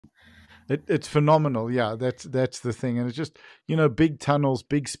It's phenomenal. Yeah, that's the thing. And it's just, big tunnels,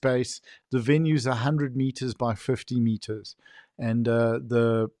 big space. The venue's 100 meters by 50 meters. And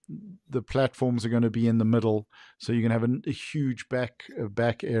the platforms are going to be in the middle, so you're going to have a huge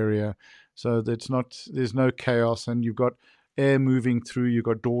back area, so that's not there's no chaos, and you've got air moving through. You've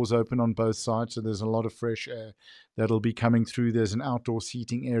got doors open on both sides, so there's a lot of fresh air that'll be coming through. There's an outdoor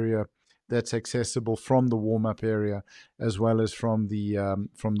seating area that's accessible from the warm up area as well as from the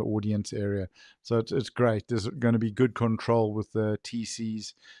audience area. So it's great. There's going to be good control with the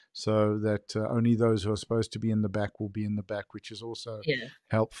TCs, so that only those who are supposed to be in the back will be in the back, which is also Yeah.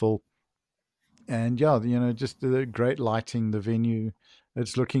 helpful. And yeah, just the great lighting, the venue.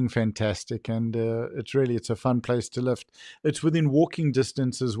 It's looking fantastic, and it's a fun place to lift. It's within walking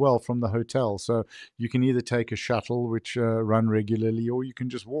distance as well from the hotel, so you can either take a shuttle, which run regularly, or you can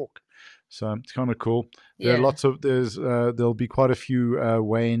just walk. So it's kind of cool. Yeah. There'll be quite a few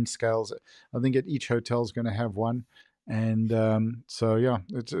weigh-in scales. I think at each hotel is going to have one, and so yeah,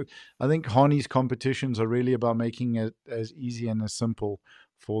 I think Harney's competitions are really about making it as easy and as simple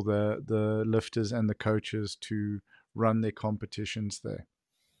for the lifters and the coaches to run their competitions there.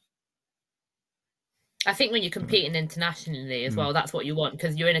 I think when you're So, competing internationally as mm, well, that's what you want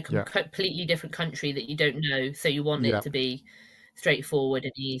because you're in a yeah, completely different country that you don't know. So you want it yeah, to be straightforward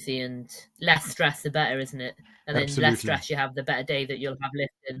and easy and less stress, the better, isn't it? And then less absolutely, stress you have, the better day that you'll have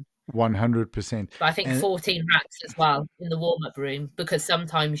lifting. 100%. But I think And 14 racks as well in the warm up room because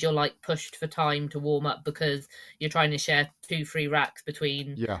sometimes you're like pushed for time to warm up because you're trying to share two, three racks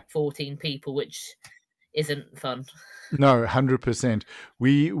between yeah, 14 people, which isn't fun. no, 100%.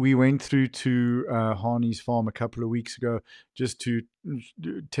 We went through to Harney's farm a couple of weeks ago just to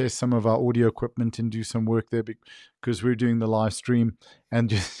test some of our audio equipment and do some work there because we're doing the live stream, and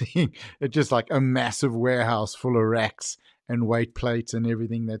just seeing it's just like a massive warehouse full of racks and weight plates and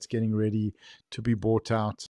everything that's getting ready to be bought out.